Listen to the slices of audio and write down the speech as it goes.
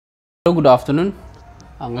Hello, good afternoon.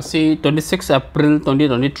 See 26 April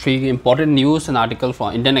 2023 important news and article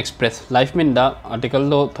for Indian Express. Life mean the article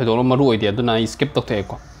lo thadolo maru idea do na skip to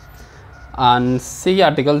ko. And see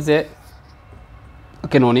article se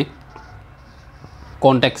kenoni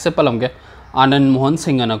context se palamge Anand Mohan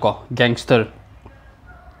Singh na ko gangster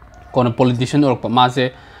ko na politician or ma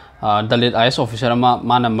se Dalit IAS officer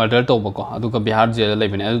ma na murder to ko adu ka Bihar jail lai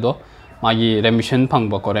bine adu do magi remission phang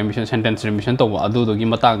ba ko remission sentence remission to adu do gi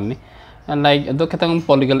matang ni and like ado katang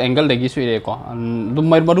political angle lagi suire ko du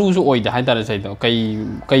mai maru su oi da hai tara sai do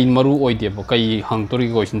kai maru oi de bo kai hang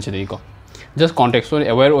tori question chide ko just context or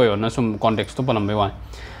aware oi na sum context to panam wan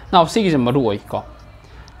now see is maru oi ko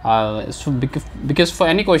so because for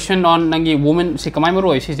any question on nangi women se kamai maru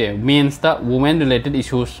oi se means the women related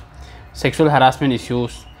issues, sexual harassment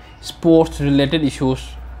issues, sports related issues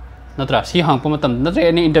natra si hang pamatam natra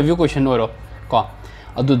any interview question oro ko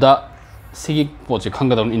aduda sigi poche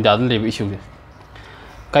khangadon in dadon level issue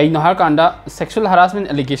kai no har kanda sexual harassment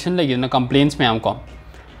allegation lagi na complaints me am ko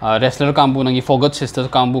wrestler kambu nangi forgot sisters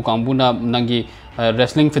kambu na nangi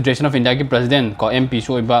wrestling federation of India ki president ko MP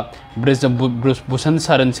so iba Bhushan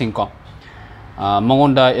Saran Singh ko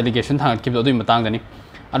mangonda allegation thang kip do matang dani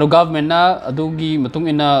adu government na adugi matung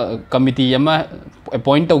ina committee ama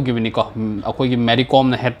appoint to give ni ko akoi gi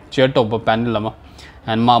Maricom na head chair to panel ama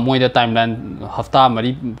and ma moi the timeline hafta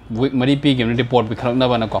mari pi gi report bi kharak na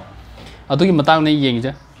bana ko adugi matang nei yeng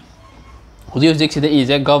je huji sida is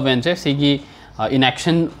a government je sigi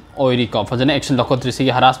inaction oiri ko fajana action lokotri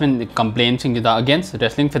sigi harassment complaints in the against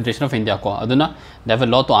wrestling federation of India ko aduna they have a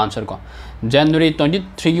lot to answer ko January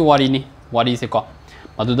 23 gi wari se ko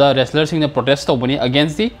aduda wrestlers sing the protest to bani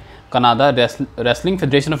against the Canada wrestling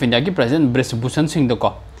federation of India ki president Bhushan Singh do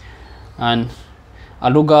ko and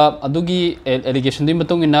adugi allegation di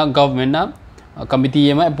matung ina government na committee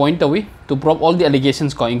ema appoint tawi to probe all the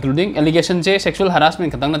allegations ko including allegations je sexual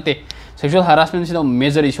harassment khatang nate sexual harassment is a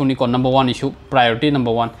major issue ni ko number 1 issue priority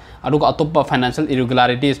number 1 aduga atoppa financial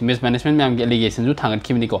irregularities mismanagement me am ge allegations ju thangat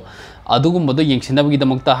khimni ko adugum bodo yengsinda bagi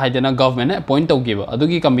damakta haidena government appoint tawgiba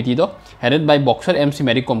adugi committee do headed by boxer MC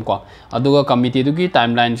Maricom ko aduga committee dugi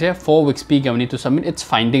timeline je 4 weeks p government to submit its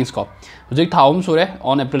findings ko hujik thaum sure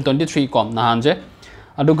on April 23 ko nahan je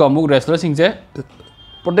aduga mug wrestler sing je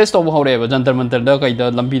protest over how ever jantar mantar da kai da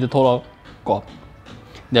lambi da thora ko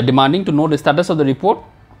they are demanding to know the status of the report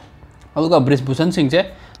aduga Bhushan Singh je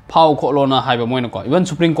phau kholo na haiba moina ko even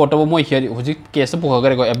supreme court of moi here hujik case pu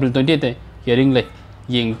gare ko April 28 hearing le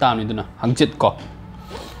yeng ta ni duna hangchit ko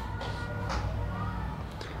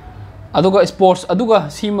aduga sports aduga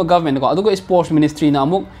sima government ko aduga sports ministry na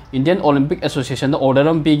amuk Indian Olympic Association the order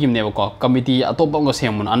am pi gimne ko committee atop ngo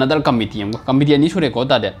semun another committee ani sure ko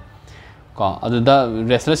ta de ko aduda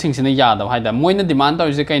wrestler sing sina ya da haida moina demand ta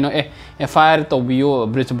is kaino FIR to bio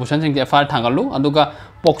Bhushan Singh FIR thangalu aduga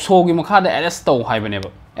pokso gi makha da arrest to haibane ba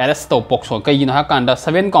arrest to pokso kai na ha kanda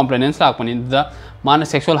 7 complainants lakpani da man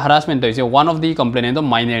sexual harassment is one of the complainant of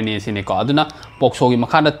minor ni sine ko aduna pokso gi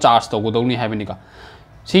makha da charge to godoni haibani ka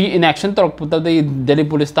see in action to put the Delhi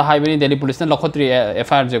police ta haibani Delhi police na lokhotri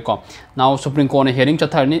FIR je ko now supreme court hearing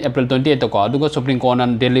chatharni April 28 ko aduga supreme court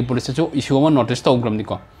and Delhi police chu issue ma notice to gram ni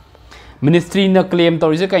ko ministry na claim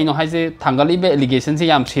to is kaino haise thangali be allegations se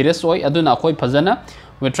yam serious oi aduna khoi phajana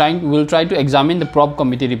we'll try to examine the probe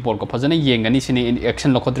committee report ko phajana yengani sine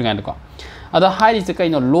action lokhotri ngan ko ada high is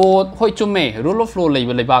kaino law hoi chume rule of law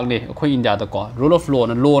leiba leibak ne khoi India da ko rule of law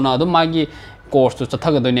na adu magi course to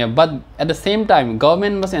chathagadone but at the same time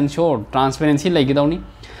government must ensure transparency laigidawni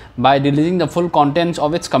by releasing the full contents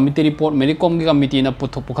of its committee report Maricom gi committee na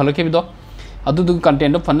pukhalaki bido adu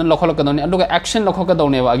content of fund lokholakadawni aduga action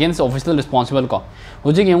lokhokadawne against official responsible ko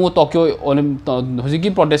hujik yemu Tokyo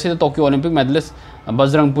hujiki protest Tokyo Olympic medalist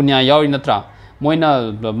Bajrang Punia yawi natra moina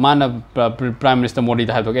mana prime minister Modi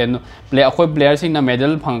da hatok en play akoi player sing na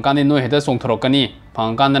medal phangkan no heta songthorokani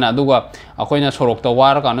phangkan na aduga akoi na sorok ta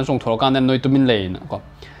war kana songthorokan noi tumin lein ko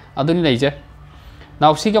aduni leije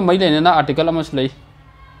now siga mai lein na article amas lei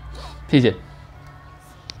thije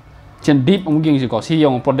chen deep umging ji ko si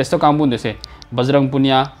yong protest kambun de se Bajrang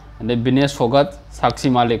Punia and Binesh Fogat Sakshi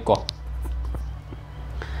Malik ko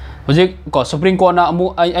hujik ko supreme court na amu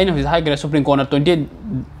ai na high grade supreme court na 20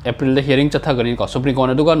 April the hearing chatha gani ko supreme court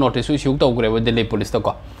na duga notice issue to gre Delhi police to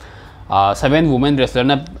ko 7 women wrestler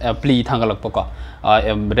na plea thangalak ko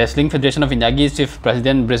wrestling federation of India gi chief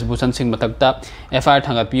president Bhushan Singh matakta FIR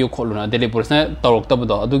thangat piu kholuna Delhi police na torok ta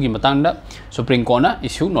bodo adugi matang da supreme court na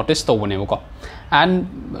issue notice to bone ko and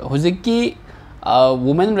hujiki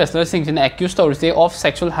women wrestler sing accused of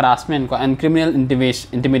sexual harassment and criminal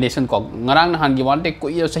intimidation ko ngarang han gi wante ko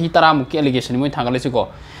sahi tara mukki allegation moi thangale ko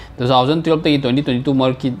 2012 tagi 2022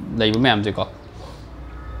 mar ki laiba mayam je ko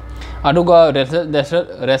aduga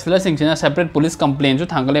wrestler sing sina separate police complaint ju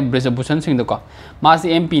thangale Brisbane sing ko mas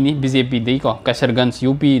MP ni BJP dei ko Kasarganj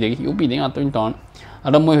UP dei ngato in town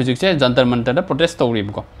adam moi hujik se jantar mantar da protest tawri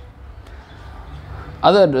ko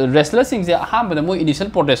other wrestler sing se ha ba moi initial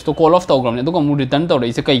protest to call off tawgram ne aduga mu return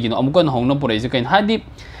tawri se kai gino amukan hongna pore se kai hadi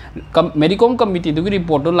Medicom committee du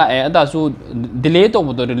report la ada su delay to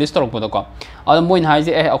bodo release torok bodo ko adam moi hai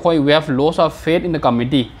je akoi we have loss of faith in the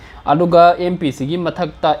committee aduga MP sigi mathak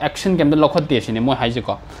ta action kem da lokhat te sine moi hai je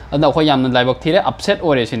ko ada akoi yamna laibak thire upset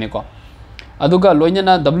ore sine ko aduga loina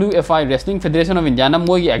na WFI Wrestling Federation of India na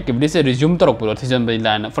moi activities se resume torok bodo thijan bai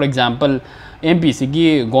line for example MP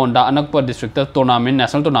sigi Gonda Anakpur district tournament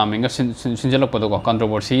national tournament sinjalak bodo ko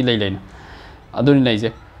controversy lei leina aduni lai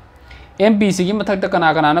je MP sigi mathak ta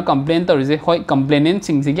kana na complaint tawri hoi complainant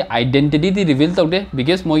sing sigi identity di reveal tawde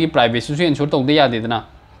because moi privacy su ensure tawde ya de na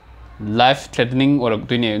life threatening or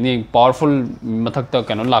tuine ni powerful mathak ta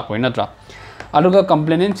kano lak poi natra aduga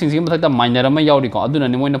complainant sing sigi mathak ta minor ma yauri ko aduna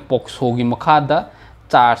ni moina pokso gi makha da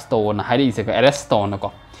charge to na hari se ka arrest to na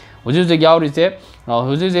ko huju je yauri se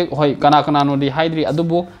huju je hoi kana no di haidri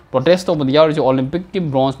adubu protest to bodi yauri je Olympic ki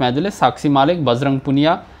bronze medalist Sakshi Malik Bajrang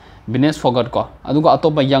Punia Business forgot ko aduga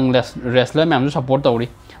atopa young wrestler ma'am जो support तौरी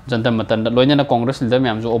जनता मतन लोइने ना Congress leader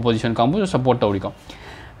ma'am जो opposition कांबु जो support तौरी को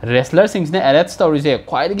wrestler sings ने arrest तौरी से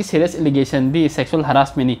quite की serious allegation दी sexual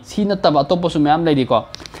harassment नी सी न तब अतोप सु मैम लेडी को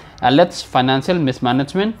alleged financial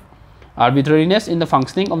mismanagement arbitrariness in the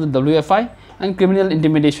functioning of the WFI and criminal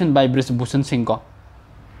intimidation by Brisbane Singh को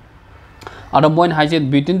Adam point has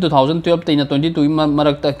it between 2012 to 2022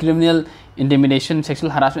 marakta criminal intimidation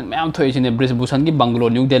sexual harassment ma'am थोड़ी चीज़ Brisbane की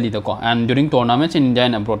Bangalore New Delhi तक and during tournaments in India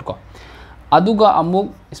and abroad को aduga amuk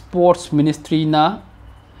sports ministry na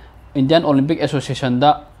Indian Olympic Association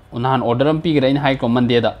da unahan order am pi gira in high command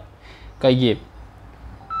da kai ye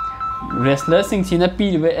wrestler sing sina pi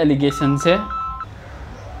riba allegation se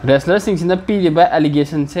wrestler sing sina pi riba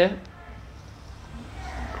allegation se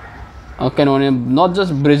okay no not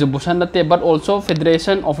just Brisbane te but also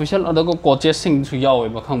federation official adugo coaches sing su yaw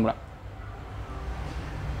ba khangra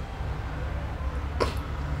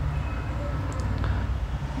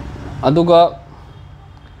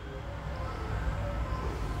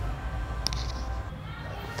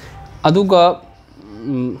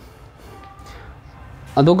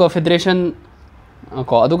aduga federation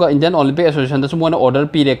ko aduga Indian Olympic Association da sumona order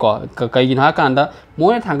pire ko kai na kanda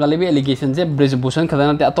moy thangale be allegation je Brisbane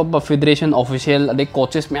khadana te atop federation official ade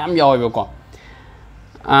coaches myam yawe ko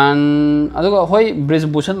and aduga hoi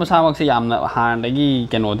Brisbane masamak se yamna han dagi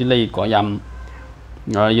kenodi lai ko yam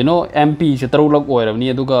you know MP se tarulak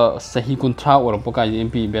oirabni aduga sahi kunthra orpo ka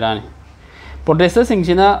MP berani protesters sing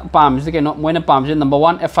sina pam se keno moina pam se number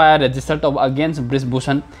 1 FIR registered against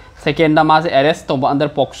Brisbane second da mas arrest to under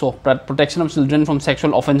POCSO Protection of Children from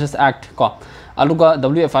Sexual Offences Act ko aluga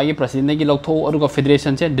WFI ki president ki lok tho aluga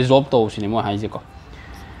federation se dissolve to sini mo haije ko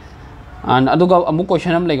and aduga amu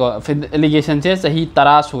question am lego allegation se sahi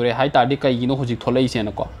tara sure hai tadi kai gino hojik tholai se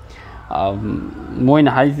na ko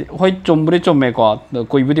moina hai hoi chombre chomme ko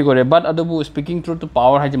koi budi gore but adubu speaking truth to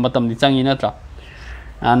power hai matam ni changi na tra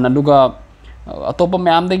and aduga atopa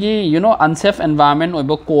myam dagi you know unsafe environment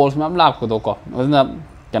oibo calls myam lak ko do ko aduna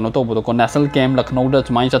kano to bodo ko national camp Lucknow da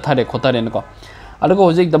chmai chathare khotare ko adugo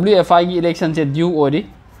hojik WFI gi election se due ori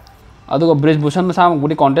adugo Brisbane masam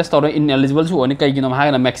budi contest tore ineligible su oni kai gino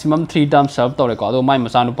ha na maximum 3 terms serve tore ko adu mai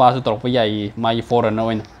masanu pa su torpa yai mai foreigner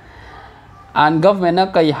oina and government na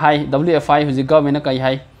kai hai WFI hojik government na kai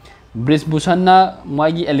hai Brisbane na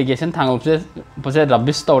mai gi allegation thangop se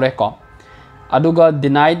rubbish tore ko aduga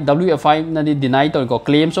denied WFI na denied tore ko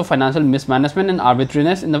claims of financial mismanagement and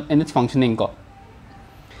arbitrariness in its functioning ko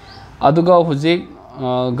aduga hujik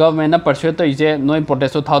government na pursue to ise noi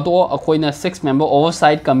protest tha to akoina 6 member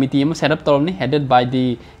oversight committee am set up torni headed by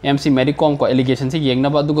the MC Medicom ko allegation se yengna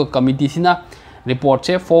ba aduga committee sina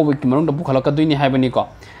report se 4 week manung da bukhala ka duini haibani ko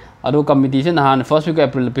adu committee se nahan first week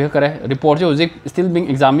April pe kare report se hujik still being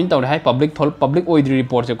examined tawre hai public oidri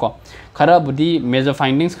report se ko khara budi major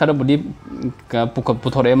findings khara budi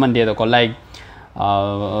puthore mande da ko like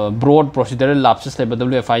broad procedural lapses like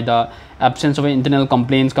WFI the absence of an internal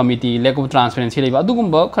complaints committee lack of transparency like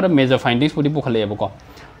adugumba khara major findings pudi bukhale ko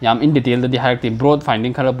yam in detail the hierarchy broad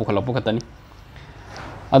finding khara bukhala pukatani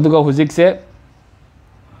aduga hujik se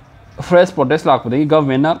fresh protest lakpadi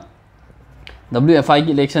government na WFI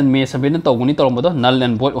ki election May 7 na tawguni torombodo null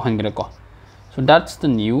and void ohangre ko so that's the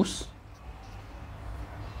news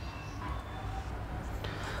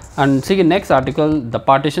And see next article, the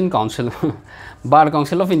Partition Council, Bar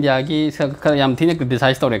Council of India ki yam thine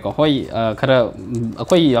criticize to reko hoi khara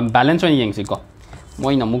akoi balance on yeng siko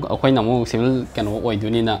moi namu akoi namu civil kano oi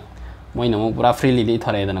duni na moi namu pura freely li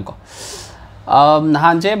thare dana ko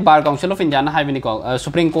hanje Bar Council of India na haibini ko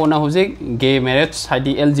Supreme Court na hoje gay marriage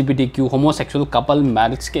haidi LGBTQ homosexual couple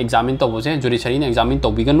marriage ke examine to boje judiciary na examine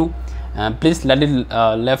to biganu please let it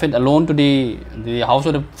left it alone to the house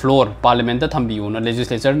or the floor parliament thambiu na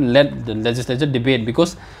legislature let the legislature debate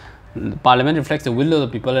because parliament reflects the will of the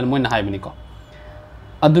people and moin haibini ko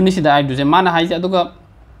aduni sida ai duje mana hai aduga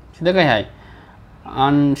sida kai hai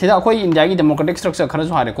and sida akoi India ki democratic structure khara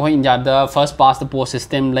so hare ko India the first past the post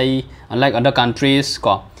system like unlike other countries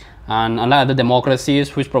ko and unlike other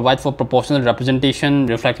democracies which provide for proportional representation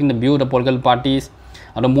reflecting the view of the political parties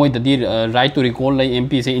and moi the right to recall like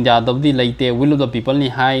MP say India the like will of the people ni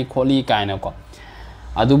high quality kind of ko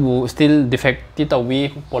adu still defective to we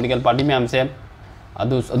political party me am se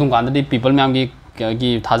adu kan the people me am ki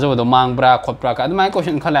thajo do mang bra khotpra ka my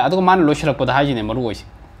question khala adu man lo shirak pada haji ne maru oi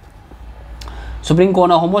Supreme Court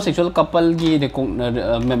na homosexual couple ki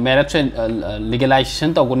marriage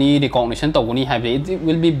legalization to guni recognition to guni have it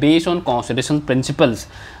will be based on constitutional principles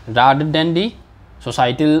rather than the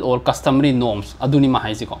societal or customary norms aduni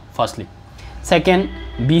mahai ko firstly second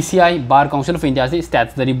BCI Bar Council of India is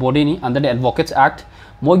statutory body ni under the Advocates Act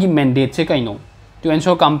mogi mandate se kaino to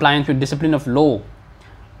ensure compliance with discipline of law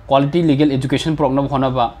quality legal education program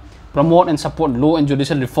honaba promote and support law and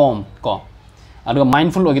judicial reform ko aduga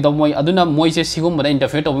mindful ogi to moi aduna moi se sigum mada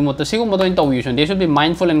interfere to bimota sigum mada intervention they should be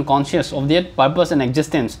mindful and conscious of their purpose and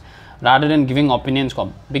existence rather than giving opinions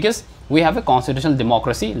because we have a constitutional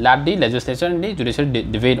democracy let the legislature and the judiciary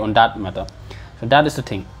debate on that matter so that is the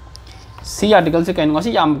thing see article se kaino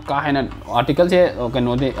si yam ka haina article se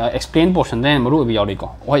kaino de explain portion de maru bi yawi ko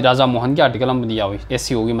oi Raja Mohan ki article am di yawi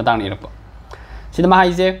SCO gi matang ni rakko sidama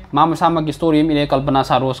haise mama sama ki story mi le Kalpana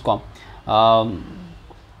Saros ko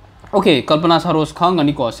okay Kalpana Saros khang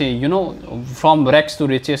ani ko say you know from rags to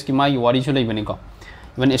riches ki mai wari chu lai bani ko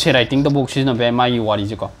when essay writing the book she's no be mai wari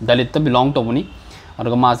ji ko dalit belong to buni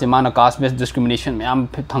aduga ma se mana caste based discrimination me am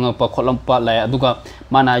thang pa kholam pa la aduga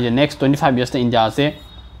mana ye next 25 years ta India se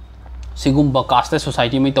sigumba caste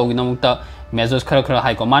society mai to gina mukta measures khara khara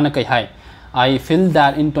hai ko mana kai hai I feel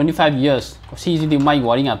that in 25 years si ji mai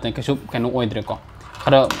wari ngap ta kesu kanu oidre ko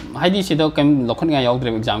khara haidi si do kem lokhon nga yaw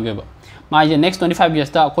dre exam ge ba ma ye next 25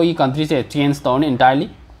 years ta koi country se change down entirely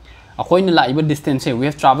akoi ni la iba distance we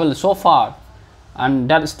have traveled so far and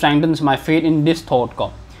that strengthens my faith in this thought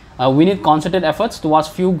ko we need concerted efforts towards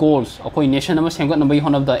few goals akoi nation nama senggot number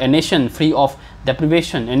one of a nation free of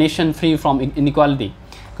deprivation a nation free from inequality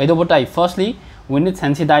kaido botai firstly we need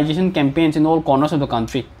sensitization campaigns in all corners of the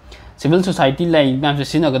country civil society like ma'am se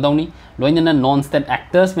sina gadawni loina non state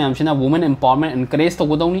actors ma'am sina women empowerment encourage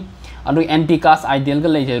to gadawni adu anti caste ideal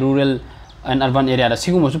ga lai rural and urban area da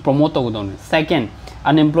sigu mosu promote to gadawni second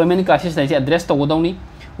unemployment crisis lai address to gadawni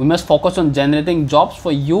we must focus on generating jobs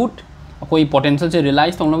for youth koi potential se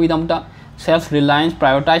realize tongna widamta self reliance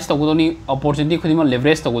prioritize to godoni opportunity khudima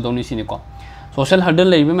leverage to godoni sini ko social hurdle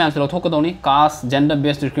leibe me amse thok godoni caste gender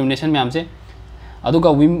based discrimination me amse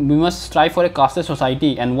aduga we must strive for a caste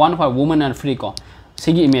society and one where women are free ko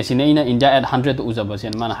sigi image ne ina India at 100 to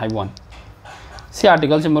uzabasian man high one see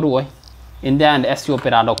article se maru oi India and SCO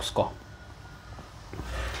paradox ko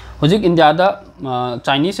Hojik India da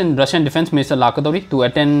Chinese and Russian defense minister lakadori to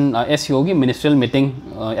attend SCO ki ministerial meeting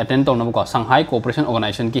attend to ko Shanghai Cooperation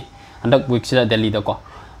Organization ki andak week sida Delhi da ko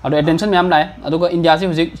adu attention myam lai aduga India se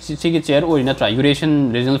hojik si ki chair oi na try Eurasian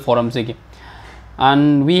regional forum se ki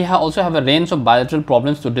and we also have a range of bilateral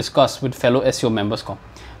problems to discuss with fellow SCO members ko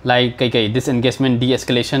like kai disengagement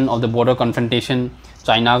de-escalation of the border confrontation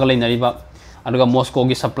China ga lai nariba aduga Moscow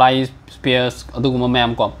ki supply spares aduga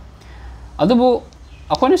myam ko adubu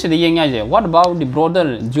according to the what about the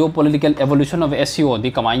broader geopolitical evolution of SCO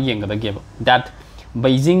the kamai yang that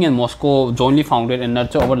Beijing and Moscow jointly founded and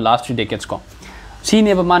nurtured over the last 3 decades ko see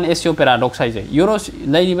ne man SCO paradox hai Euros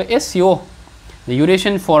lai SCO the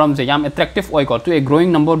Eurasian forum se yam attractive oi ko to a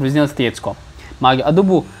growing number of regional states ko magi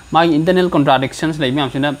adubu magi internal contradictions lai me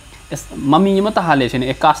amsina mami mata hale sine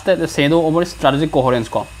a cast the shadow over strategic coherence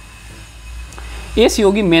ko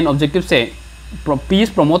SCO ki main objective se peace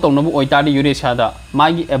promote on no oitadi Eurasia da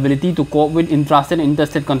my ability to cope with intrastate and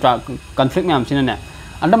interstate conflict me amsina ne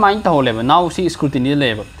undermine the whole level now see scrutiny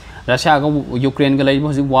level Russia ga Ukraine ga lai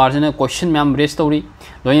war na question me am raise story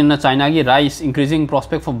loina China ki rise increasing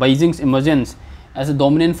prospect for Beijing's emergence as a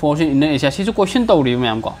dominant force in Asia si question tawri me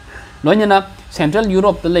am ko loina na Central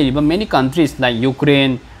Europe the lai many countries like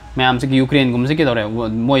Ukraine ma'am से Ukraine गुम से किदरे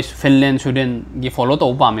मोय Finland Sweden की follow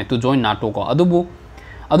तो पामे to join NATO को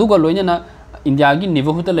अदुगा लोइना India की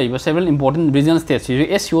neighbourhood लेब several important regional states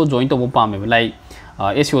SCO join तो पामे like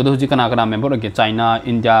SCO हुजी कना मेंबर के China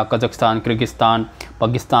India Kazakhstan Kyrgyzstan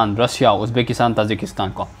Pakistan Russia Uzbekistan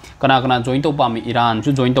Tajikistan को कना जॉइन तो पामे ईरान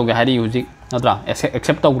जो जॉइन तो हारी हुजी नत्रा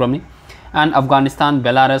accept तौग्रमी and Afghanistan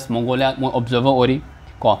Belarus Mongolia मो ऑब्जर्वर ओरी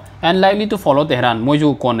को and likely to follow Tehran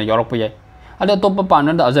मोजू कोन यूरोप पे अदे top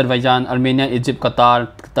partner Azerbaijan Armenia Egypt कतार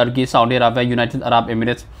Turkey Saudi Arabia United Arab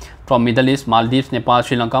Emirates from middle east Maldives Nepal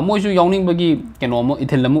Sri Lanka मोजू यावनिंग बगी केनोम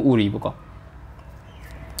इथिलम उरी बको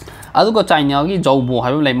अदुगा चाइना की जौबो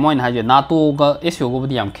हाइब लाइ मोइन हाइजे नाटो का एसओ को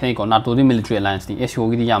बदी याम खेनै को नाटो दी मिलिटरी अलायंस नी एसओ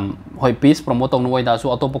की याम होय पीस प्रमोट तौन वइदा सु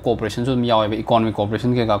अतोप कोऑपरेशन सु यावे इकोनॉमिक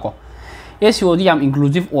कोऑपरेशन के को एसओ दी याम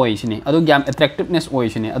इंक्लूसिव ओय छिने अदु याम अट्रैक्टिवनेस ओय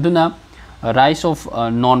छिने अदुना rise of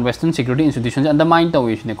non-Western security institutions undermine the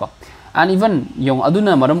way ko and even yung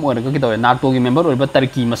aduna maram oiraga kitaw NATO gi member oiba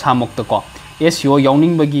Turkey masamok ta ko SCO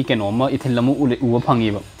yawning bagi kenoma ithilamu uwa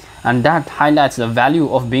phangiba and that highlights the value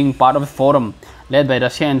of being part of a forum led by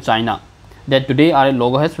Russia and China that today are at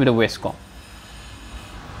loggerheads with the West ko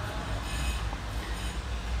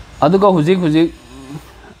aduga huji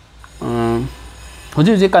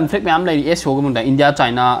conflict में आम लाइरी SCO को India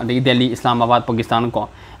China Delhi Islamabad Pakistan को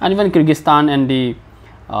and even Kyrgyzstan and the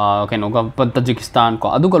Tajikistan ko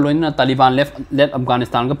aduga loina Taliban led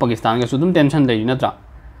Afghanistan ka Pakistan ka sudum tension dei natra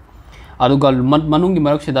aduga manung gi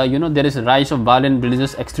marak sida there is a rise of violent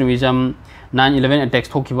religious extremism 9/11 attacks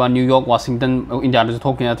thokiba New York Washington India ro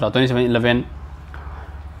thokina natra 27/11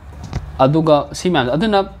 aduga sima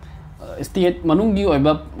aduna state manung gi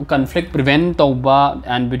oiba conflict prevent tauba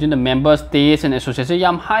and between the member states and associations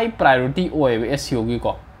yam high priority oiba SCO gi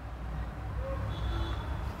ko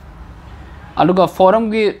aluga forum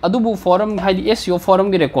gi adubu forum haidi SCO forum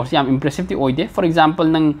gi records yam impressive ti oide for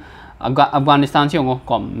example nang Afghanistan si ngo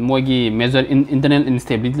kom mogi major internal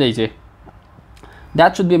instability leije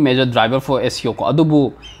that should be a major driver for SCO ko adubu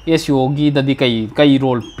SCO gi dadi kai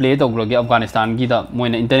role play tawgrogi Afghanistan gi da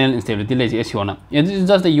moina internal instability leije SCO na it is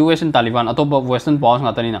just the US and Taliban atoba western powers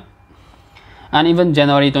ngatani na and even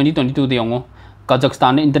January 2022 de ngo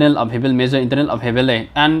Kazakhstan internal upheaval major internal upheaval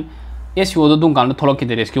and SCO do dung kan tholok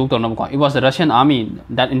ki rescue to na ko it was the Russian army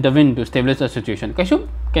that intervened to stabilize the situation kaisu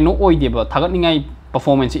keno oi de ba thagat ningai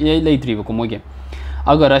performance ei leitri ko moge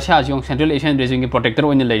agar Russia jong Central Asian region ki protector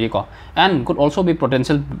oin leiri ko and could also be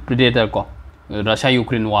potential predator ko Russia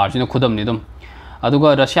Ukraine war jino khudam ni dum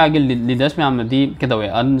aduga Russia gi leaders me amdi kedawe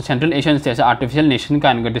an Central Asian states artificial nation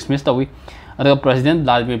kan ga dismiss tawi aduga President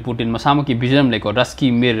Vladimir Putin masama ki vision leko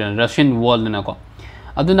Ruski mir Russian world na ko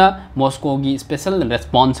aduna Moscow gi special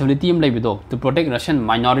responsibility am laibido to protect Russian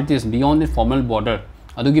minorities beyond the formal border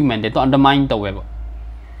adugi mandate to undermine the web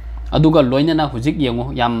aduga loina na hujik yengo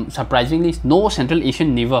yam surprisingly no Central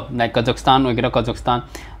Asian neighbor like Kazakhstan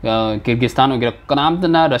Kyrgyzstan ogira kanam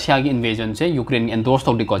na Russia gi invasion se Ukraine endorsed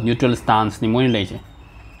to the neutral stance ni moi leije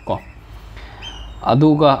ko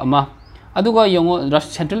aduga yengo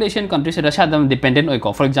Central Asian countries Russia them dependent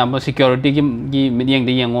oiko for example security gi mediang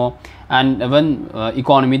de yengo and even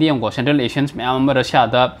economy de yengo Central Asians me am Russia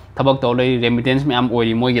da thabak tolai remittance me am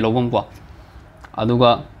oi moi gi lobom ko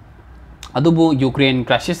adubu Ukraine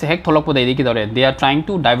crisis hek tholok po dei ki dore they are trying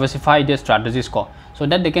to diversify their strategies ko so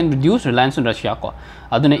that they can reduce reliance on Russia ko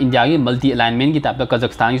aduna India gi multi alignment gi tap da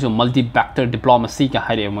Kazakhstan gi so multi factor diplomacy ka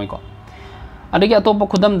haire moi ko adagi atop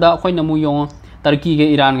khudam da khoi namu yong Turkey ke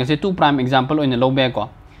Iran ke se two prime example oine lobe ko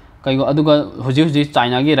kai go aduga huji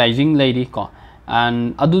China gi rising lady ko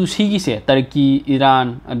and adu sigi se Turkey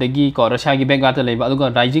Iran adagi ko Russia gi background ta leiba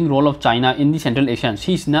aduga rising role of China in the Central Asian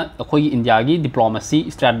she is na khoi India gi diplomacy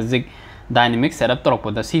strategic dynamic setup torok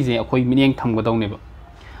da si je khoi miniang tham go dawne ba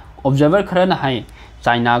observer khara na hai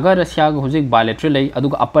China ga Russia ga huji bilateral lei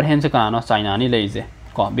aduga upper hand se kana China ni lei je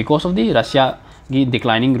ko because of the Russia gi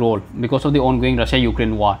declining role because of the ongoing Russia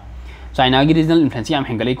Ukraine war China gi regional influence yam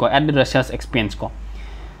hengali ko at the Russia's expense ko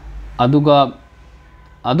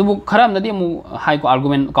adubu kharam nadi mu high ko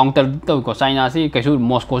argument counter to ko China si kaisu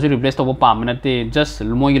Moscow si replace to pa manate just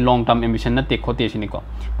moi long term ambition na te khote sini ko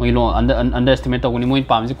moi lo underestimate to ni moi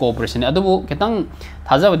pam si cooperation adubu ketang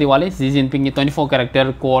thaja badi wale Xi Jinping ni 24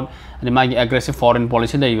 character code ani magi aggressive foreign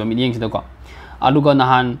policy dai ba mi yeng si ko aduga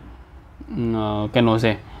nahan keno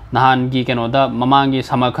se nahan gi keno da mamangi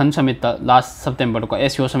Samarkand summit last September ko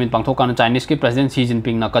SCO summit pangthok kan Chinese ki President Xi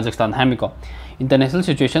Jinping na Kazakhstan hamiko international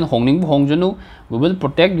situation hongning hongjunu we will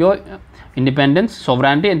protect your independence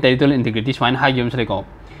sovereignty and territorial integrity swine high games reko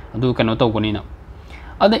adu keno to koni na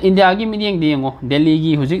ada India gi meeting di ngo Delhi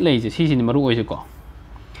gi hujik lei je si maru oi ko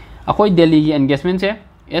akoi Delhi gi engagement se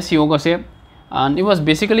SCO ko se and it was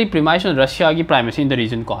basically premised on Russia ki primacy in the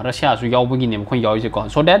region ko Russia su yaw bagi ne khoi yaw je ko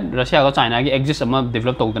so that Russia ga China gi exist ama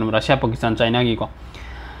develop tawd na Russia Pakistan China gi ko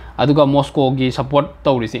aduga Moscow gi support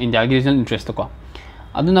tawri se India gi regional interest ko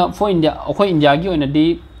aduna for India khoi India gi oina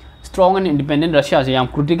di strong and independent Russia se yam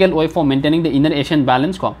critical way for maintaining the inner Asian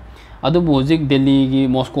balance ko adu hojik Delhi gi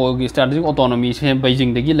Moscow gi strategic autonomy se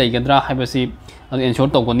Beijing de gi leigadra habasi adu ensure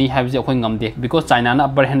tawgoni habasi khoi ngamde because China na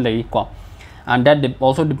upper hand lei ko and that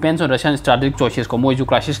also depends on Russian strategic choices ko moi ju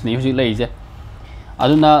crisis ni hojik lei je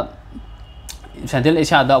aduna Central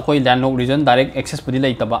Asia da koi landlocked region direct access pudi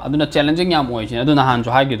lei taba aduna challenging yam oi je aduna han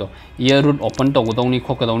jo hai gi do air route open to godoni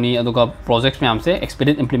khokodoni aduga projects myam se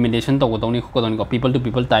expedite implementation to godoni khokodoni ko people to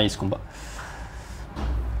people ties kumba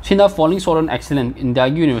sina falling short on excellence India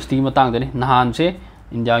gi university ki matang de nahan se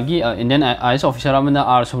India gi Indian IAS officer amana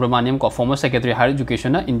R Subramaniam ko former secretary higher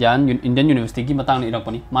education na Indian university ki matang ni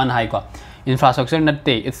irakpani man hai ko infrastructure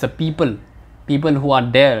natte it's the people who are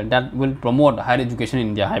there that will promote higher education in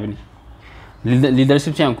India hai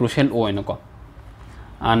leadership is crucial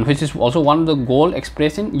and which is also one of the goal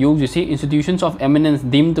expressed in UPSC Institutions of Eminence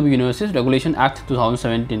deemed to be Universities Regulation Act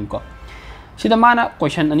 2017 ko sida mana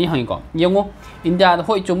question ani hangi ko yengo India da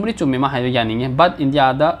hoi chumri chummi ma hai yani but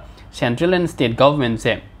India da central and state government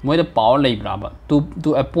se moi the power lei braba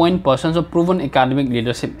to appoint persons of proven academic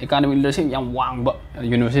leadership yang wang ba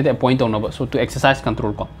university appoint on ba so to exercise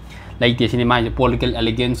control ko like this ni ma political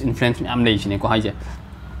elegance influence am lei sine ko hai je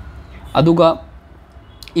aduga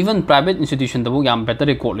even private institution da bu yam better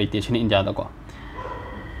record lei te sine India da ko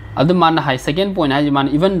adu man hai second point hai man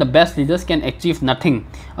even the best leaders can achieve nothing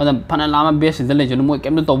adu phana lama best leader le jenu moi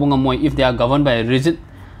kem to bu ngam moi if they are governed by a rigid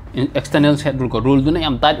external set rule do na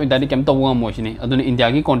yam tight with that kem to bu ngam moi sine adu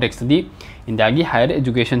India gi context di India gi higher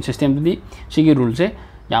education system di sigi rule se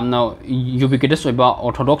yam na ubiquitous oba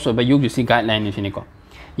orthodox oba UPSC guideline ni sine ko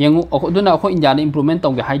yengu adu na ko India da improvement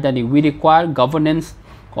tong ge hai da we require governance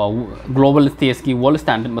global stage ki world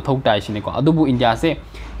standard mathau tai sine ko adubu India se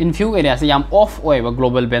in few areas yam off oiba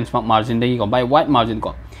global benchmark margin dagi ko by wide margin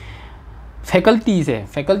ko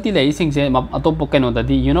faculty lei sing se atop keno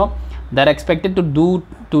dadi you know that are expected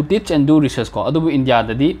to teach and do research ko adubu India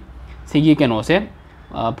dadi sigi keno se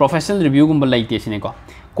professional review gum lai te sine ko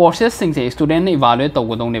courses sing se student evaluate to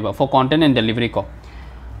godong ne for content and delivery ko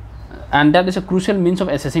and that is a crucial means of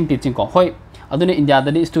assessing teaching ko hoi aduna India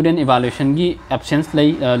da student evaluation gi absence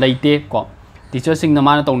laite ko teacher sing na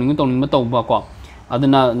mana tongning ma tawba ko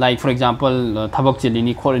aduna like for example thabak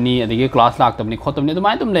chilini khorni adigi class lak tabni khotabni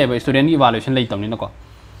adumai tum leba student gi evaluation lai tamni na ko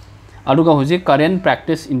aduga hoji current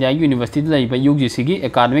practice India university lai ba UPSC gi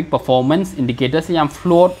academic performance indicators yam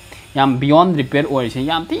float yam beyond repair origin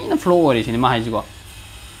yam tin flow origin ma hai ko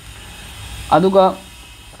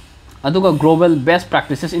aduga global best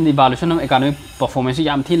practices in the evaluation of academic performance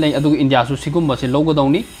yam thi lai aduga India su sigum ba se logo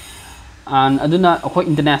dawni and aduna akoi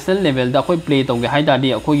international level da akoi play tawge hai da di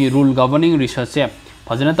akoi rule governing research se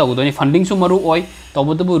phajana tawdoni funding su maru oi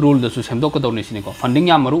tawbutu rule da su semdok kodawni sine ko funding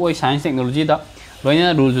yam maru oi science technology da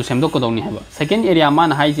loina rule su semdok kodawni haba second area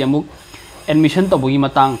man hai je amuk admission tawbugi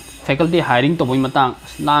matang faculty hiring tawbugi matang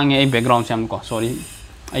lang ai background sam ko sorry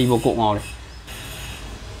ai bo ko ngawre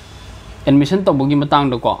admission tawbugi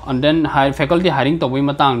matang da ko and then higher faculty hiring tawbugi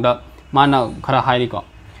matang da mana khara hiring ko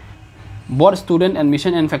both student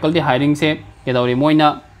admission and faculty hiring se kedauri moina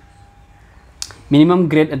minimum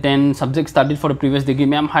grade attend subject studied for the previous degree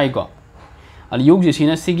ma'am high ko al UPSC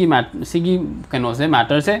na sigi kano se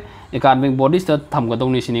matter se academic bodies ta tham ga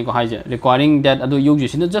dong ni sini ko haije requiring that adu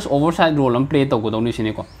UPSC na just oversight role am play to go dong ni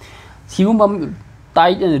sini ko sigum bam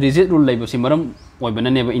tight and rigid rule lai bosi maram oi bana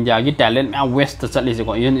ne ba India gi talent ma west ta chali se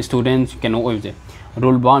ko even students kano oi je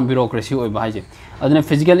rule bound bureaucracy oi ba haije aduna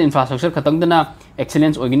physical infrastructure khatang dana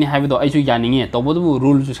excellence ogini haibo ai su yaninge tobodu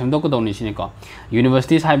rule su semdo ko doni sine ko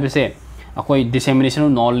universities haibe se akoi dissemination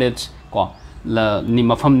of knowledge ko la ni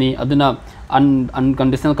mafam ni aduna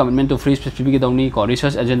unconditional commitment to free speech dawni ko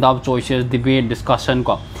research agenda of choices debate discussion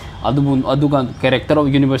ko aduga character of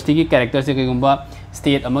university ki character se kegumba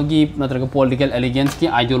state amagi natraga political allegiance ki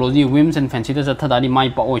ideology whims and fancy ta thadari mai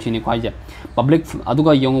pa oi chini khai je public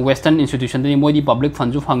aduga young western institution ni moi di public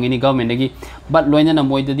fund ju phangini government gi but loina na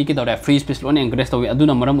moi di ki dawra free speech lon encourage tawi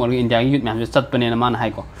aduna maram or India gi youth man chat pane na man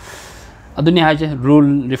hai ko aduni hai je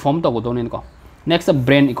rule reform to go donin ko next a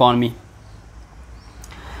brain economy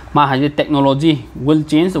ma hai technology will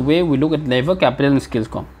change the way we look at labor capital and skills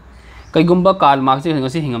ko kai gumba Karl Marx se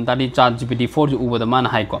ngasi hingam ta di chat GPT-4 ju ubada man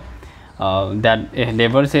hai ko that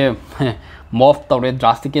labor se morph tawre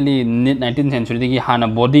drastically in 19th century gi hana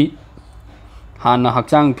body hana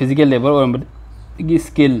hakchang physical labor or gi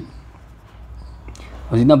skill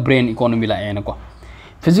hojina brain economy la ena ko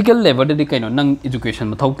physical level de kaino nang education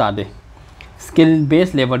mathau ta de skill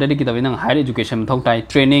based level de kitabe nang higher education mathau tai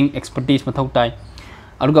training expertise mathau tai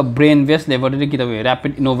aruga brain based level de kitabe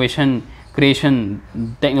rapid innovation creation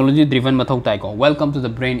technology driven mathau tai ko welcome to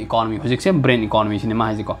the brain economy hojik se brain economy sine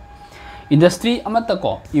ma haji ko industry amata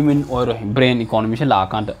ko even oiro brain economy se la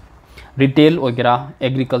kan retail वगैरह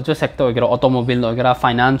agriculture sector वगैरह automobile वगैरह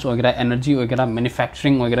finance वगैरह energy वगैरह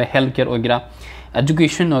manufacturing वगैरह healthcare वगैरह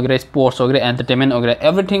education वगैरह sports वगैरह entertainment वगैरह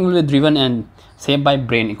everything will be driven and shaped by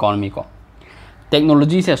brain economy को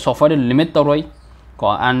technology से software limit तो रोई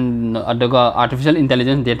को and अदगा artificial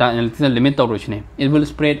intelligence data analytics limit तो रोई ने it will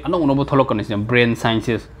spread अनो उन्होंने थोड़ा करने से brain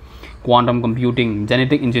sciences quantum computing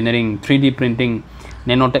genetic engineering 3D printing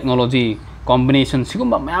nanotechnology combination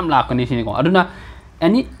सिकुम्बा ma'am ला करने से को अदुना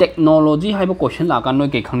any technology have a question la kan noi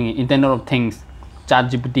ke khang internet of things chat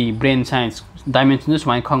gpt brain science dimensional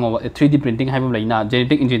smai khang over 3D printing have laina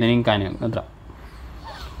genetic engineering kind nadra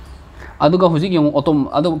aduga hujik yung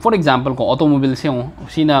adu for example ko automobile se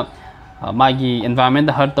sina magi environment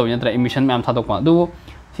da hurt to natra emission ma'am thadok pa du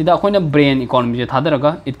sida khoina brain economy je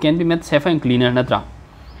thadaraga it can be made safer and cleaner nadra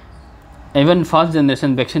even first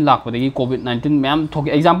generation vaccine lak pa degi covid 19 ma'am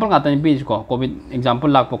thok example ka ta page ko covid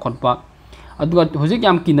example lak pa khot pa अदुगा हुजिक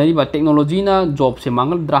yam किनरिबा technology ना job से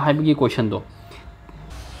मांगल द्रा हाइबगी question दो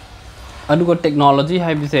अदुगा technology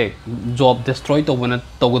हाइबसे job destroy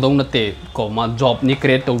तोगदौ नते को मा job नि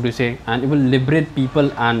create तोदुसे and it will liberate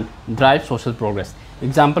people and drive social progress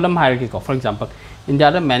example हम higher को for example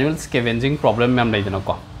India दा मैनुअल स्कैवेंजिंग प्रॉब्लम मैम लेजना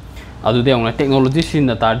को अदुदे उना टेक्नोलॉजी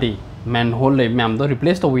सिन ताडी मैन होल ले मैम दो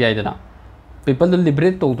रिप्लेस तो याइदना people the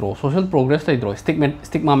liberate तोद्रो social progress तोद्रो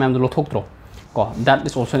stigma ma'am दो थोक्त्रो को that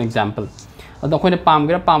is also an example अद अखोने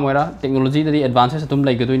पामगरा टेक्नोलॉजी दी एडवांसेस तुम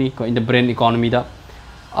लाइगदोनी को इन द ब्रेन इकोनॉमी दा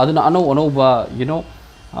अदुना अनोबा you know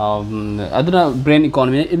अदुना brain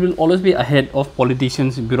economy it will always be ahead of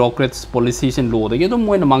politicians bureaucrats policies and law दगे तो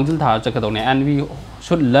मोइन मांगजल था चकदोने and we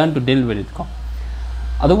should learn to deal with it को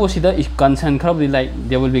अदुबो सिदा concern खरब like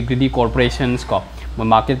there will be greedy corporations को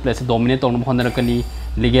market place dominate तोन होनरकनी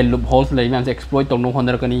legal loop holes लई ma'am exploit तोन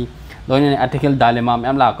होनरकनी lion ethical dilemma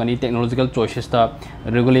ma'am लाकनी technological choices ता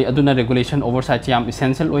रेगुलेशन ओवरसाइट याम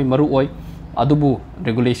essential ओइ मरु ओइ अदुबु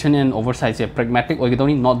रेगुलेशन एंड ओवरसाइट से प्रैग्मेटिक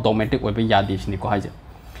ओइगदोनी नॉट डोमेटिक ओइबे यादी सिनि को हाइजे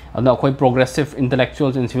अदुना अखोय progressive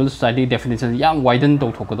intellectuals in civil society definition yam widen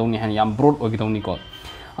तो थोकदोनी हन याम ब्रॉड ओइगदोनी को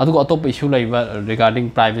अदुगो अतोप issue Laiba regarding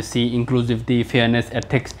privacy inclusivity fairness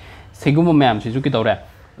ethics सिगुम ma'am सिजु की तौरे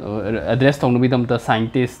address tongnubidam the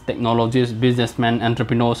scientists technologists businessmen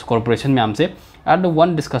entrepreneurs corporation ma'am से at the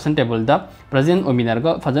one discussion table the present webinar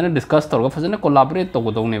ga fajana discuss torga fajana collaborate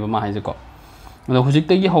togodone ba ma haije ko no hujik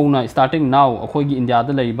te gi hona starting now akhoi gi india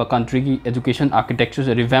da laiba country gi education architecture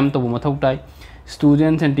se revamp to mathau tai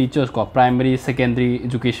students and teachers ko primary secondary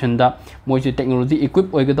education da moi je technology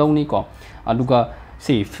equip oigadawni ko aduga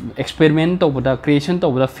see experiment to boda creation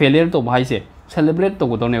to boda failure to bhai se celebrate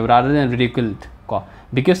togodone rather than ridicule ko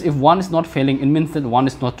because if one is not failing it means that one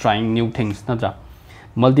is not trying new things nadra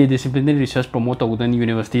multidisciplinary research promote togudani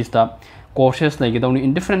universities ta courses like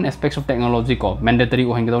in different aspects of technology ko mandatory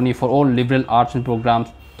ohengdoni for all liberal arts and programs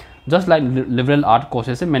just like liberal art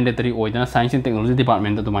courses mandatory oidana science and technology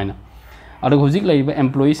department ta dumaina adu hojik laiba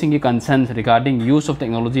employees ingi concerns regarding use of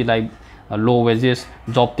technology like low wages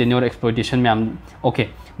job tenure exploitation ma'am okay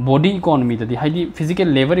body economy ta di haidi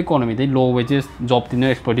physical labor economy dai low wages job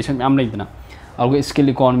tenure exploitation ma'am laidana और skill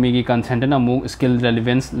economy की consent ना मु skill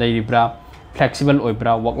relevance लेरिब्रा flexible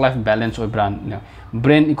ओइब्रा work life balance ओइब्रा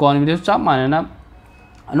brain economy they चा मानना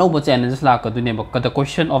अनोब challenges लाकदुने buck the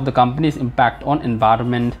question of the companies impact on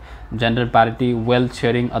environment gender parity wealth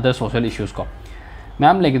sharing other social issues को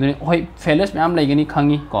ma'am लेगदुने होय failures ma'am लेगनी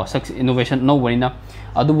खंगी को success innovation no वरिना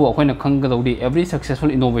अदुबो अखोइना खंगदौदी every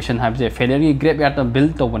successful innovation हाइबजे failure की grep यात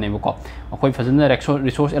build तौबने बको अखोइ फजन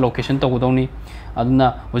resource allocation तौगदौनी अदुना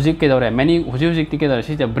हुजिक के दौरे many हुजिक के दौरे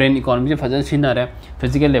सिते brain economy से फजन सिनरे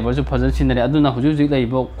फिजिकल लेबर से फजन सिनरे अदुना हुजिक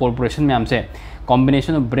लाइबो कॉर्पोरेशन मैम से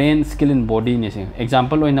combination of brain skill in body ने से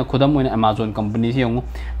एग्जांपल ओइना खुदम ओइना अमेज़न कंपनी से यंगु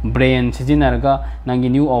ब्रेन सिजिनरगा नंगी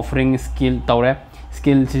न्यू ऑफरिंग स्किल तौरे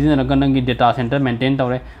स्किल सिजिनरगा नंगी डेटा सेंटर मेंटेन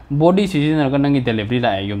तौरे बॉडी सिजिनरगा नंगी डिलीवरी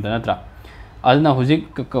लाए युम दनत्रा अदुना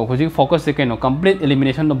हुजिक फोकस से कनो कंप्लीट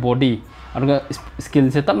एलिमिनेशन ऑफ बॉडी और स्किल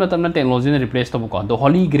से तब तब टेक्नोलॉजी ने रिप्लेस तब को द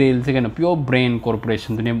होली ग्रेल से कनो प्योर ब्रेन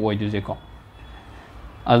कॉर्पोरेशन दुने बोय दुजे को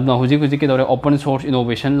अदुना हुजिक के दौरे ओपन सोर्स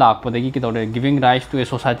इनोवेशन लाकपदगी के दौरे giving rights to A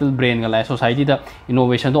societal brain गला सोसाइटी दा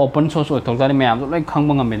इनोवेशन तो ओपन सोर्स ओथोगदारे मैम लाइक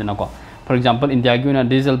खंगबंग मेदना को फॉर एग्जांपल इंडिया की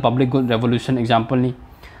digital public good revolution example नि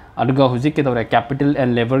अदुगा हुजिक के दौरे कैपिटल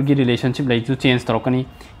एंड लेबर की relationship like to change तोरकनी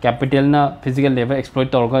capital ना physical labour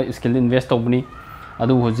exploit तोरगा skill invest तोबनी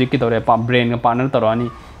adu hojik ki tore brain ga partner tarani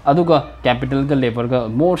aduga capital ga labor ga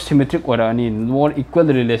more symmetric orani more equal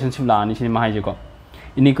relationship la ani sini mahai ko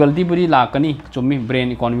inequality buri lakani chumi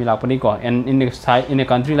brain economy lakani ko and in a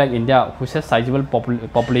country like India who has sizable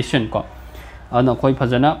population ko ana khoi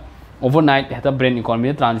phajana overnight heta brain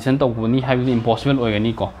economy transition to buni have impossible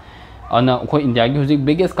orani ko ana khoi India gi hojik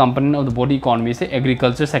biggest component of the body economy se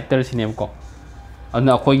agriculture sector sine ko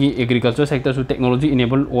ana khoi gi agriculture sector su technology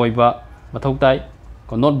enabled oiba mathau tai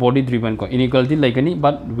ko not body driven ko inequality like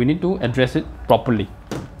but we need to address it properly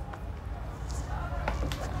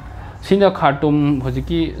sina Khartoum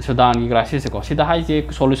hojiki Sudan gi crisis ko sida hai je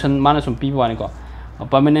solution mana sum pi bani ko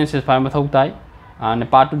permanent ceasefire mathau tai and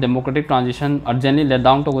part to democratic transition urgently let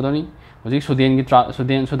down to godoni hojik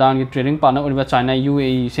Sudan gi trading partner oriba China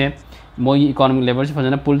UAE se moi economic level se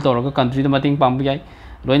fajana pull tawra country the mating pam bi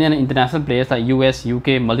loina international players like US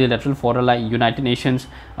UK multilateral fora like United Nations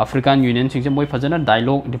African Union sing se moi fajana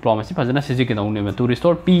dialogue diplomacy fajana siji ke daune to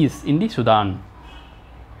restore peace in the Sudan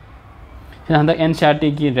handa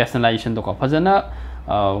NCRT ki rationalization to ko fajana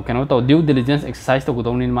kano to due diligence exercise to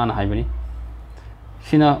godoni man haibani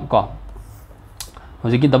sina ko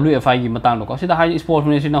hojiki WFI gi matang ko sida high sports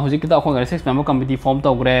ministry na hojiki ta khong 6 member committee form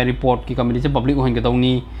to gre report ki committee se public hoing ke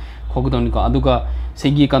dawni khogdawni ko aduga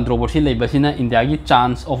segi controversy lei basina India gi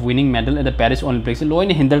chance of winning medal at the Paris Olympics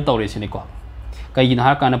loine hinder tawre sini ko kai gi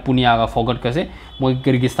na kana punia ga forgot ka se moi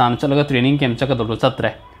Kyrgyzstan chalaga training camp chaka do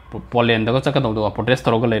chatre Poland da chaka do protest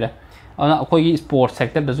toroga leira ana khoi gi sports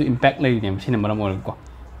sector da su impact lei ne sini maram ol ko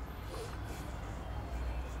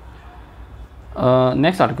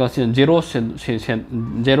next article zero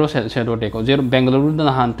shadow day ko zero Bangalore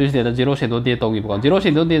da han Tuesday da zero shadow day to gi ko zero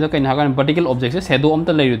shadow day da kai na kan particular object se shadow am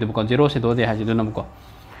ta lai ru ko zero shadow day ha ji nam ko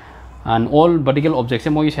and all particular objects se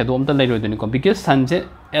moi shadow am ta lai ru de ko because sun se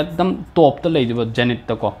ekdam top ta lai de zenith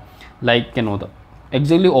ta ko like keno da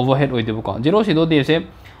exactly overhead oi de ko zero shadow day se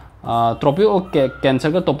tropical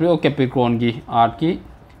cancer ka tropical capricorn gi art ki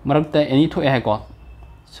marak ta any tho hai ko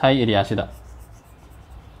sai area sida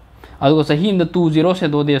adugo sahi in the 20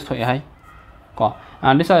 shadow days thoi hai ko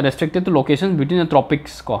and these are restricted to locations between the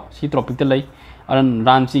tropics ko si tropic te lai aran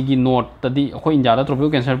Ranchi gi north tadi khoi India da tropical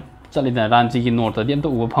cancer chali da Ranchi gi north tadi am to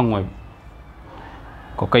uba phangoi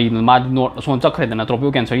ko kai ma north son chakre da na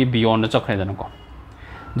tropical cancer gi beyond da chakre da na ko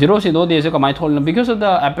zero shadow days ko mai thol because of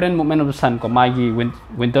the apparent movement of the sun ko mai gi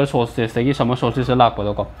winter solstice gi summer solstice la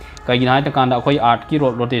ko ko kai gi na ta kan da khoi art ki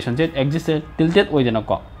rotation se existed tilted oi da na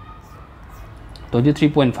ko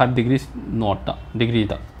 23.5 degrees north degree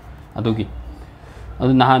da adugi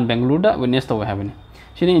adu nahan Bangalore da witness to habani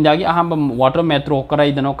sini India gi ahamba water metro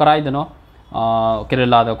karai dano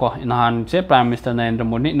Kerala da ko nahan se Prime Minister Narendra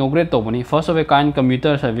Modi inaugurate to bani first of a kind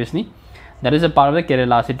commuter service ni that is a part of the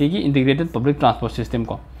Kerala city ki integrated public transport system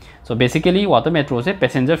ko so basically water metro se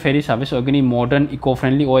passenger ferry service organi modern eco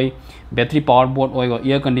friendly oi battery power boat oi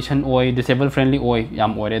air condition oi disabled friendly oi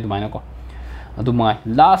yam oi re dumaina ko adumai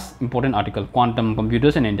last important article quantum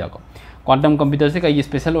computers in India ko quantum computers se kai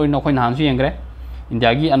special oi no khoi nan su yengre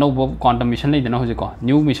India gi anobo quantum mission nei dena hoje ko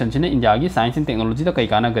new mission chine India gi science and technology da kai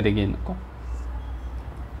kana gade gen ko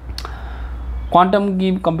quantum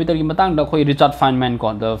gi computer gi matang da khoi Richard Feynman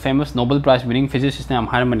ko the famous Nobel Prize winning physicist ne am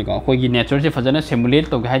harmony ko khoi gi nature se fajana simulate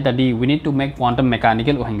to ga da di we need to make quantum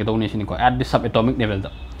mechanical ohang ga do ne sin ko at the subatomic level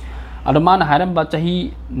da aduman haram ba chahi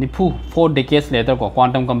nifu 4 decades later ko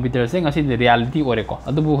quantum computer se ngasi reality ore ko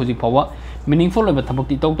adubu hoji phawa meaningful oba thabak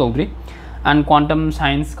ti tok tokri and quantum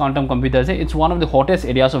science quantum computer se it's one of the hottest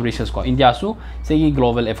areas of research ko India su se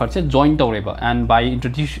global efforts se joint toreba and by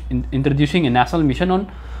introducing a national mission on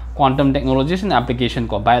quantum technologies and application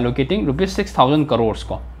ko by allocating rupees 6000 crores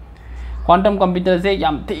ko quantum computer se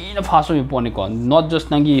yam thina fast oi poni ko not just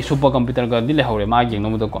nangi super computer ga dile hore ma geng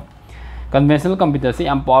no ko conventional computer se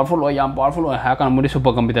powerful oi ha kan muri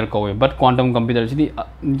super computer ko but quantum computer si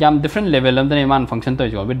yam different level am the man function to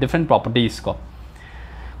jo with different properties ko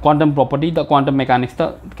quantum property the quantum mechanics ta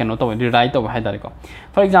keno to rewrite to hai dare ko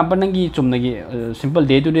for example nangi chumna gi simple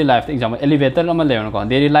day to day life example elevator am le ko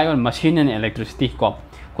they rely on machine and electricity ko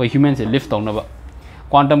koi human se lift on ba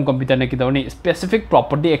quantum computer ne ki dawni specific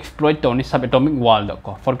property exploit to ni subatomic world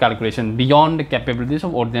ko for calculation beyond the capabilities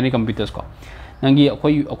of ordinary computers ko nangi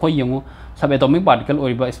akoi yango subatomic particle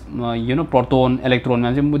or proton electron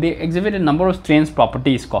man they exhibit a number of strange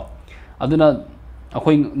properties ko aduna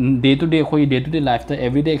akoi day to day life the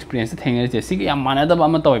everyday experience thing is si yam manada ba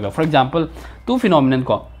ma toiba for example two phenomenon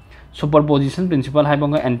ko superposition principle hai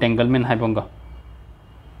banga entanglement hai banga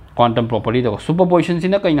quantum property da superposition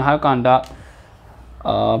sina kaina ha kanda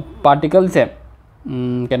particle se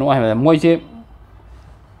keno hai moi se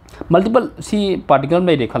multiple see particle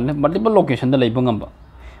may recall multiple location the labungamba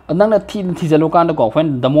another thizalokan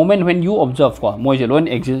when the moment when you observe ko mojelon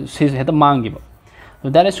exists at the mangiba. So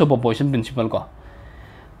that is superposition principle ko.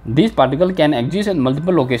 These particles can exist at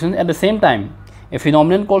multiple locations at the same time, a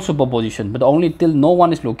phenomenon called superposition, but only till no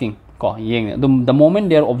one is looking ko. The moment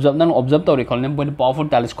they are observed to recall them with a powerful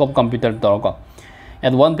telescope computer ko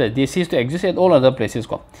at one place, they cease to exist at all other places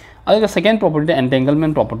ko. The second property,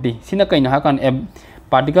 entanglement property, sina kain hakan a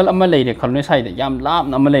particle ama lay recall side yam lab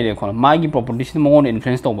nama lay recall magi properties more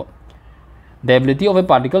influence over the ability of a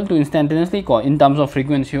particle to instantaneously ko in terms of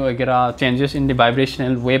frequency or changes in the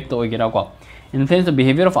vibrational wave to influence the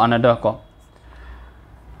behavior of another ko.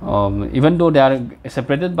 Even though they are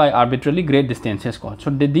separated by arbitrarily great distances ko. So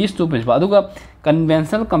these two principles aduga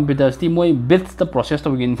conventional computers the moi builds the process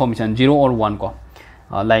of information 0 or 1 ko.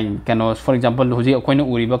 Like for example hoji akoina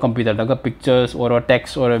uriba computer daga pictures or a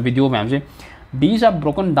text or a video ma'am, these are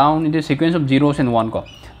broken down into a sequence of zeros and 1 ko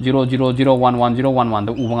 0 0 0 1 1 0 1 1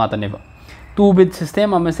 the ubanga neba 2-bit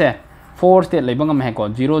system ame se 4 state laibang am ko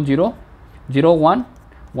 0 0 0 1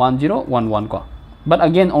 1 0 1 1 ko, but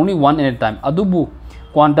again only one at a time. Adubu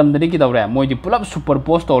quantum dadi ki dawre moi di pull up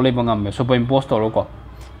superpose to laibang am superimpose to ko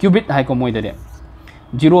qubit hai ko moi dade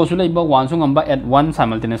 0 su laiba 1 su ngamba at 1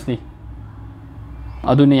 simultaneously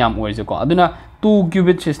aduna yam oise ko aduna 2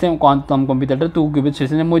 qubit system quantum computer 2 qubit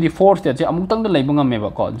system moi di 4 state che amuk tang da laibang am ba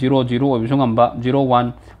ko 0 0 obisu ngamba 0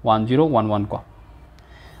 1 1 0 1 1 ko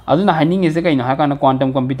aduna hiding is kai na kana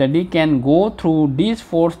quantum computer can go through these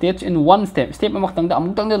 4 states in one step amuk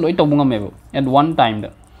tang da loi to bunga mebo at one time da,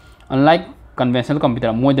 unlike conventional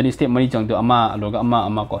computer moi da step mari chang do ama aloga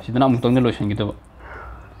ama ko sidana amuk tang da loi sangi to.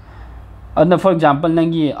 And for example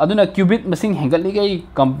nangi aduna qubit machine hengali gai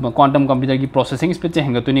quantum computer ki processing speed che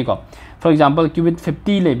hengatuni ko. For example qubit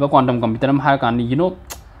 50 leba quantum computer am ha kan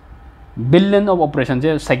billion of operations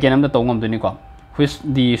je second am da tongam duni ko, which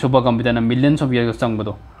the supercomputer na millions of years chang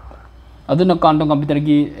bado. Aduna quantum computer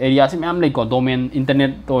ki area se myam like ko domain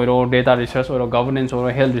internet or data research or governance or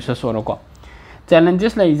health research or ko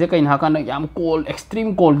challenges like je kain ha kan yam cold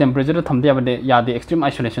extreme cold temperature thamde abade ya the extreme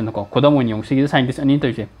isolation ko khodam on yong si scientist ani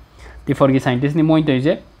to je the for scientist ni moi to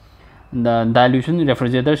je the dilution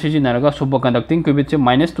refrigerator si naraga superconducting qubit che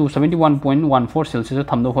 -271.14 celsius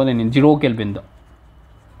thamdo hole in 0 kelvin da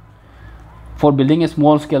for building a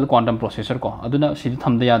small scale quantum processor ko aduna si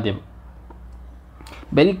thamda ya de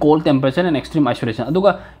very cold temperature and extreme isolation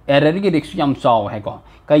aduga error ki risk yam chaw hai ko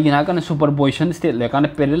kai gina kan superposition state le kan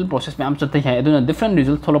parallel process me am chatai hai aduna different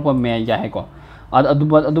result tholopa me ya hai ko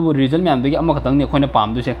adu result me am de am khatang ne khoina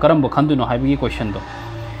pam du se karam khandu no hai bi question do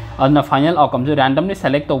aduna final outcome je randomly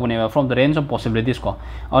select obune from the range of possibilities ko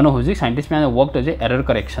ano hoji scientist me work to je error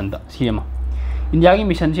correction da cma India की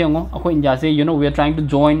mission से होंगे अको India से we are trying to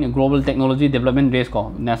join global technology development race को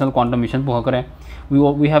national quantum mission पुहा करे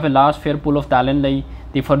we have a large fair pool of talent like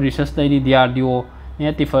tifar research like DRDO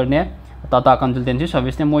ने tifar ने Tata consultancy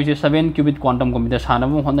service ने मोइसे 7 qubit quantum computer साना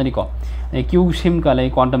में होना नहीं को Q sim का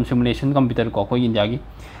like quantum simulation computer को कोई India की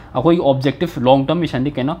अको objective long term mission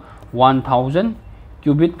दी कहना 1000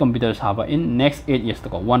 qubit computer साबा in next 8 years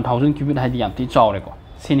तक 1000 qubit है दी याम ती चाव रे को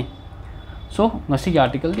सीनी so ngasi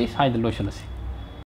article दी side lotion